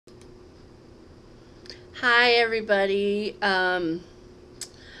Hi everybody.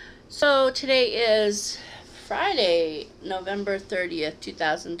 So today is Friday, November 30th,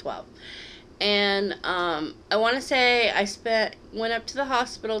 2012. And I want to say I went up to the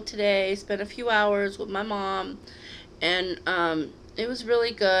hospital today, spent a few hours with my mom, and it was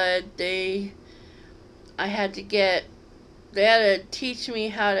really good. I had to get they had to teach me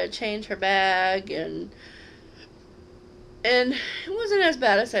how to change her bag, and it wasn't as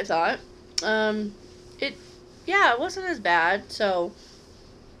bad as I thought. It Yeah, it wasn't as bad. So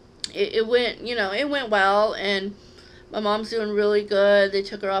it went, it went well, and my mom's doing really good. They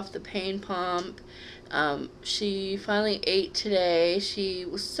took her off the pain pump. She finally ate today. She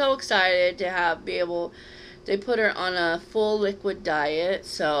was so excited to be able. They put her on a full liquid diet,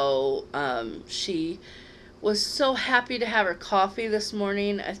 so she was so happy to have her coffee this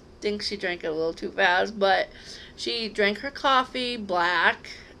morning. I think she drank it a little too fast, but she drank her coffee black.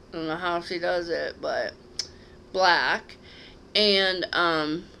 I don't know how she does it, but black. And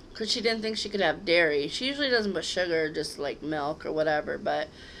because she didn't think she could have dairy. She usually doesn't put sugar, just like milk or whatever, but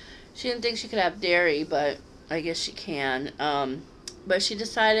she didn't think she could have dairy, but I guess she can. But she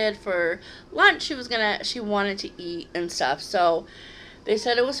decided for lunch she wanted to eat and stuff. So they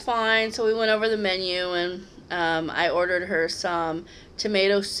said it was fine, so we went over the menu, and I ordered her some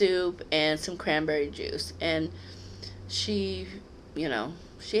tomato soup and some cranberry juice. And she,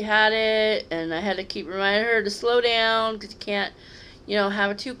 she had it, and I had to keep reminding her to slow down because you can't, have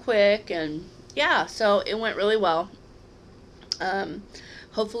it too quick. And yeah, so it went really well.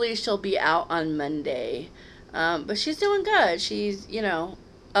 Hopefully she'll be out on Monday. But she's doing good. She's,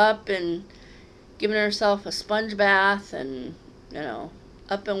 up and giving herself a sponge bath, and,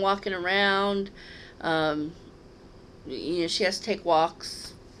 up and walking around. She has to take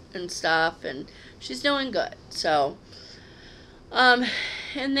walks and stuff, and she's doing good. So, and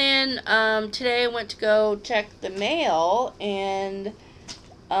then today I went to go check the mail, and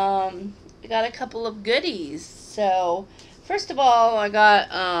I got a couple of goodies. So, first of all, I got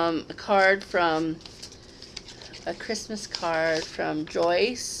a Christmas card from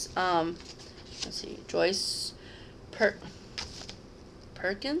Joyce. Let's see, Joyce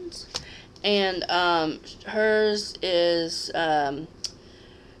Perkins, and hers is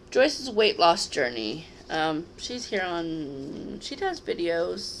Joyce's weight loss journey. She's here she does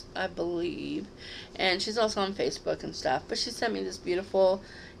videos, I believe, and she's also on Facebook and stuff, but she sent me this beautiful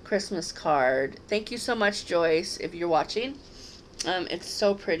Christmas card. Thank you so much, Joyce, if you're watching. It's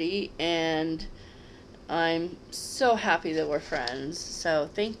so pretty, and I'm so happy that we're friends, so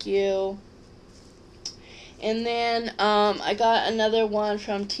thank you. And then I got another one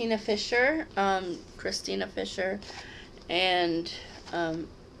from Tina Fisher, Christina Fisher, and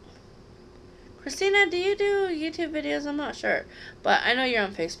Christina, do you do YouTube videos? I'm not sure, but I know you're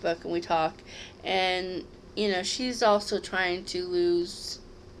on Facebook and we talk, and she's also trying to lose.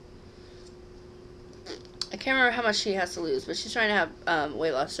 I can't remember how much she has to lose, but she's trying to have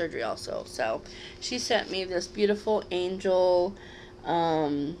weight loss surgery also. So she sent me this beautiful angel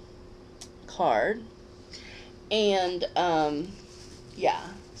card, and yeah,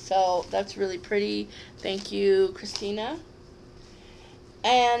 so that's really pretty. Thank you, Christina.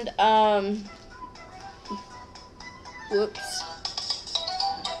 And whoops,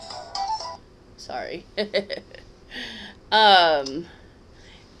 sorry. And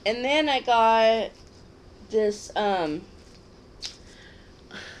then I got this, I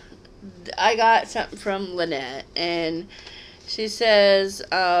got something from Lynette, and she says,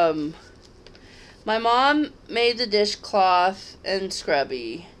 my mom made the dishcloth and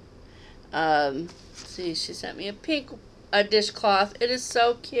scrubby. See, she sent me a dishcloth. It is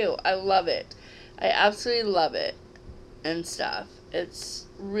so cute. I love it. I absolutely love it and stuff. It's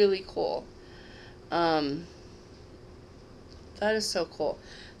really cool. That is so cool.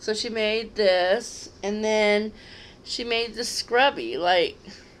 So she made this, and then she made the scrubby. Like,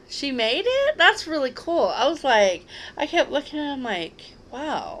 she made it? That's really cool. I was like, I kept looking at it, I'm like,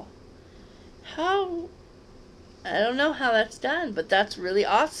 wow. I don't know how that's done, but that's really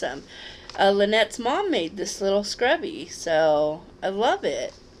awesome. Lynette's mom made this little scrubby, so I love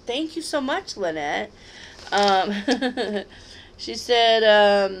it. Thank you so much, Lynette. She said,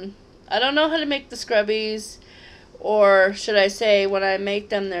 I don't know how to make the scrubbies, or should I say, when I make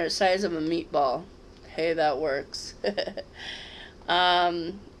them, they're the size of a meatball. Hey, that works.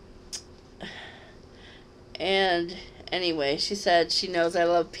 And anyway, she said she knows I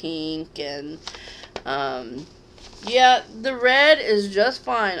love pink, and yeah, the red is just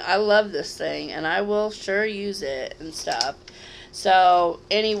fine. I love this thing, and I will sure use it and stuff. So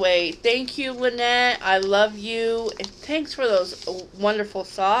anyway, thank you, Lynette. I love you, and thanks for those wonderful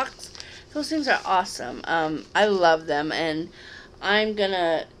socks. Those things are awesome. I love them, and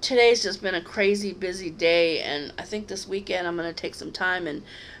today's just been a crazy busy day, and I think this weekend I'm gonna take some time and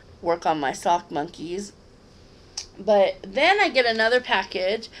work on my sock monkeys. But then I get another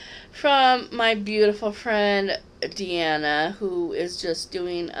package from my beautiful friend DeAnna, who is just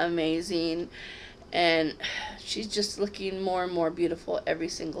doing amazing, and she's just looking more and more beautiful every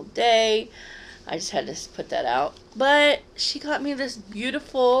single day. I just had to put that out. But she got me this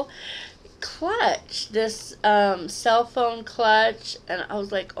beautiful clutch, this cell phone clutch, and I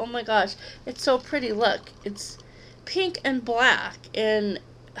was like, oh my gosh, it's so pretty. Look, it's pink and black, and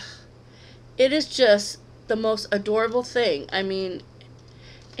it is just the most adorable thing. I mean,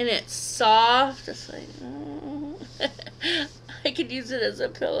 and it's soft. It's like, oh. I could use it as a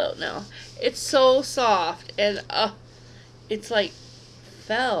pillow now. It's so soft, and it's like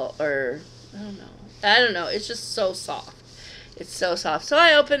felt, or I don't know. It's just so soft. It's so soft. So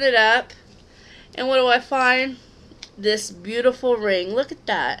I opened it up, and what do I find? This beautiful ring. Look at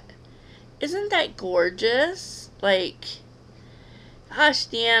that. Isn't that gorgeous? Like, gosh,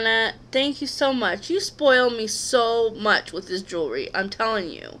 DeAnna, thank you so much. You spoil me so much with this jewelry. I'm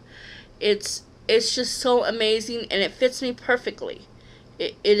telling you. It's just so amazing, and it fits me perfectly.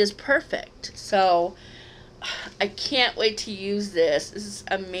 It is perfect. So I can't wait to use this. This is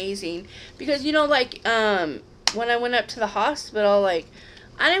amazing. Because, you know, like, when I went up to the hospital, like,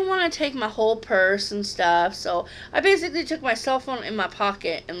 I didn't want to take my whole purse and stuff, so I basically took my cell phone in my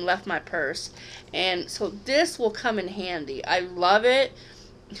pocket and left my purse. And so this will come in handy. I love it,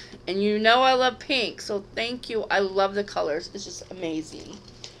 and you know I love pink, so thank you. I love the colors. It's just amazing.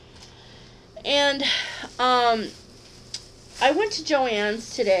 And I went to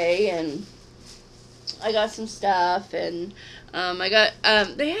Joann's today, and I got some stuff, and I got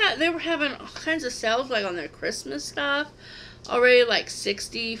they were having all kinds of sales, like on their Christmas stuff already, like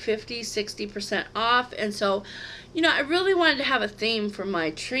 60% off. And so, you know, I really wanted to have a theme for my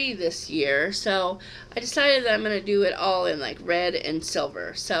tree this year, so I decided that I'm going to do it all in like red and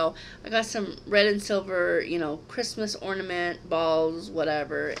silver. So I got some red and silver, you know, Christmas ornament, balls,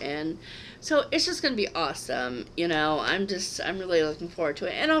 whatever, and so it's just going to be awesome. You know, I'm really looking forward to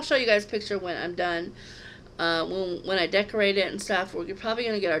it, and I'll show you guys a picture when I'm done. When I decorate it and stuff. We're probably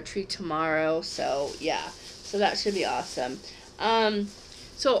going to get our tree tomorrow, so yeah. So that should be awesome.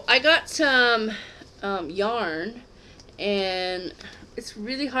 So I got some yarn, and it's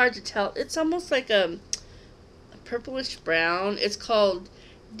really hard to tell. It's almost like a purplish brown. It's called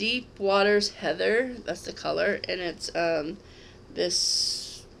Deep Waters Heather. That's the color. And it's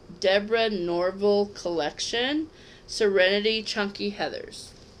this Deborah Norville collection, Serenity Chunky Heathers.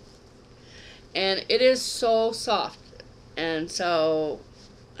 And it is so soft. And so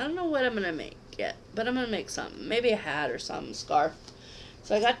I don't know what I'm going to make yet, but I'm going to make something. Maybe a hat or something, scarf.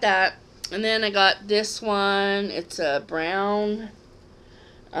 So I got that. And then I got this one. It's a brown.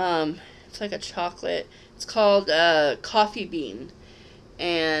 It's like a chocolate. It's called Coffee Bean.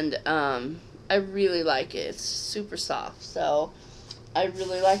 And I really like it. It's super soft. So I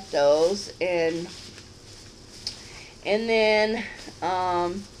really like those. And then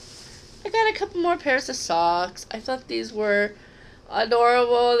I got a couple more pairs of socks. I thought these were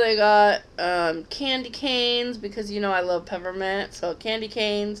adorable. They got candy canes, because you know I love peppermint, so candy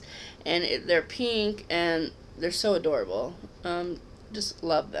canes, and they're pink, and they're so adorable. Just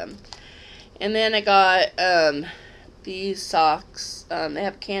love them. And then I got these socks. They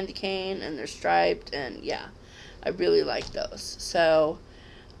have candy cane, and they're striped, and yeah, I really like those. So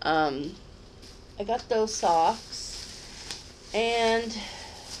I got those socks, and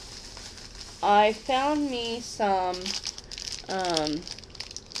I found me some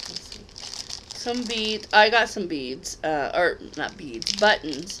beads. I got some beads, or not beads,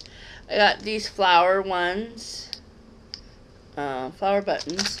 buttons. I got these flower ones, flower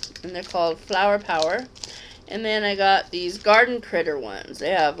buttons, and they're called Flower Power. And then I got these garden critter ones.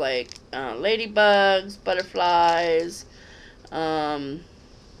 They have like ladybugs, butterflies, I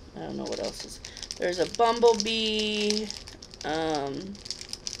don't know what else is. There's a bumblebee, yeah,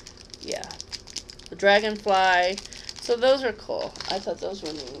 the dragonfly. So those are cool. I thought those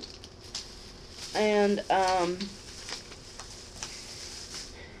were neat. And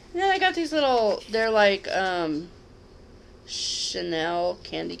then I got these little, they're like Chanel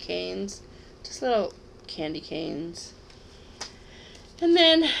candy canes. Just little candy canes. And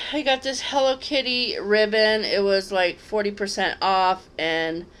then I got this Hello Kitty ribbon. It was like 40% off,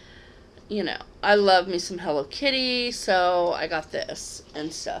 and you know, I love me some Hello Kitty, so I got this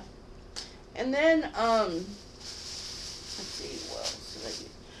and stuff. And then let's see, what else did I do?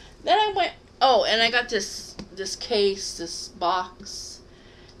 Then I went, oh, and I got this case, this box,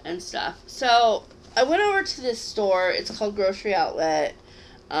 and stuff. So I went over to this store. It's called Grocery Outlet.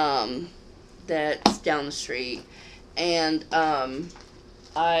 That's down the street. And because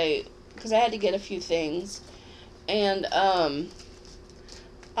I had to get a few things. And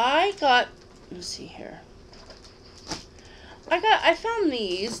I got, let's see here. I found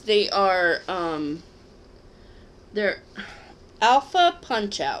these. They are they're Alpha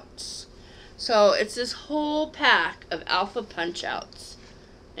Punch Outs. So it's this whole pack of Alpha Punch Outs.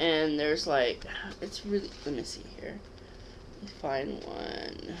 And there's like, it's really, let me see here. Let me find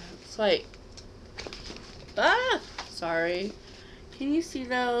one. It's like, sorry. Can you see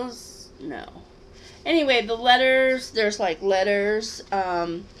those? No. Anyway, the letters, there's like letters,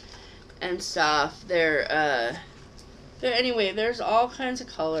 and stuff. Anyway, there's all kinds of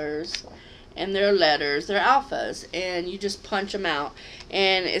colors, and they're letters. They're alphas, and you just punch them out.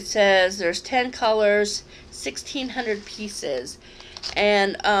 And it says there's 10 colors, 1,600 pieces.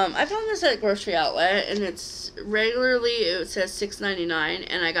 And I found this at Grocery Outlet, and it's regularly, it says $6.99,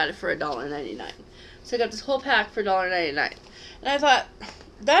 and I got it for $1.99. So I got this whole pack for $1.99. And I thought,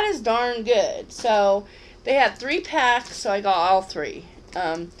 that is darn good. So they had 3 packs, so I got all 3.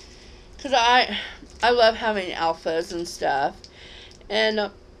 Because I love having alphas and stuff.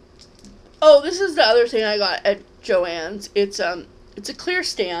 And, oh, this is the other thing I got at Joann's. It's a clear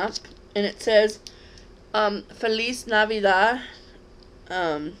stamp, and it says, Feliz Navidad.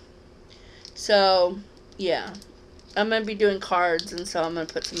 So, yeah. I'm going to be doing cards, and so I'm going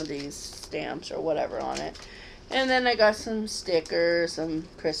to put some of these stamps or whatever on it. And then I got some stickers, some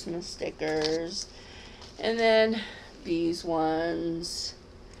Christmas stickers. And then these ones.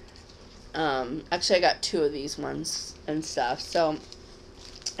 Actually, I got 2 of these ones and stuff. So,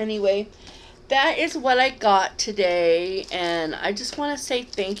 anyway, that is what I got today. And I just want to say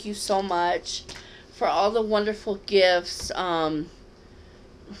thank you so much for all the wonderful gifts.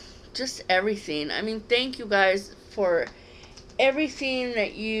 Just everything. I mean, thank you guys for everything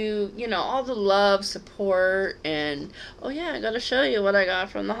that you know, all the love, support, and, oh yeah, I gotta show you what I got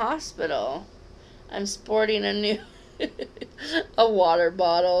from the hospital. I'm sporting a new a water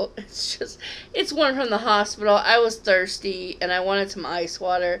bottle. It's one from the hospital. I was thirsty and I wanted some ice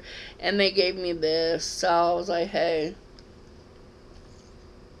water, and they gave me this, so I was like, hey,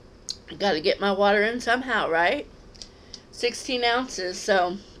 I gotta get my water in somehow, right? 16 ounces,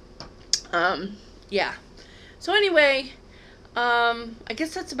 so yeah. So anyway, I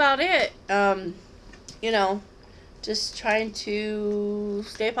guess that's about it. You know, just trying to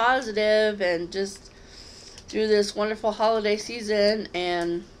stay positive and just through this wonderful holiday season.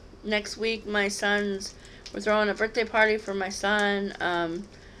 And next week we're throwing a birthday party for my son.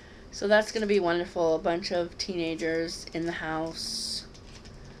 So that's going to be wonderful. A bunch of teenagers in the house.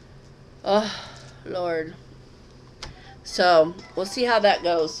 Oh, Lord. So we'll see how that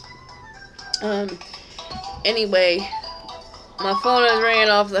goes. Anyway, my phone is ringing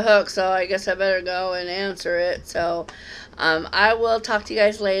off the hook, so I guess I better go and answer it. So, I will talk to you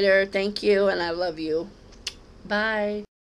guys later. Thank you, and I love you. Bye.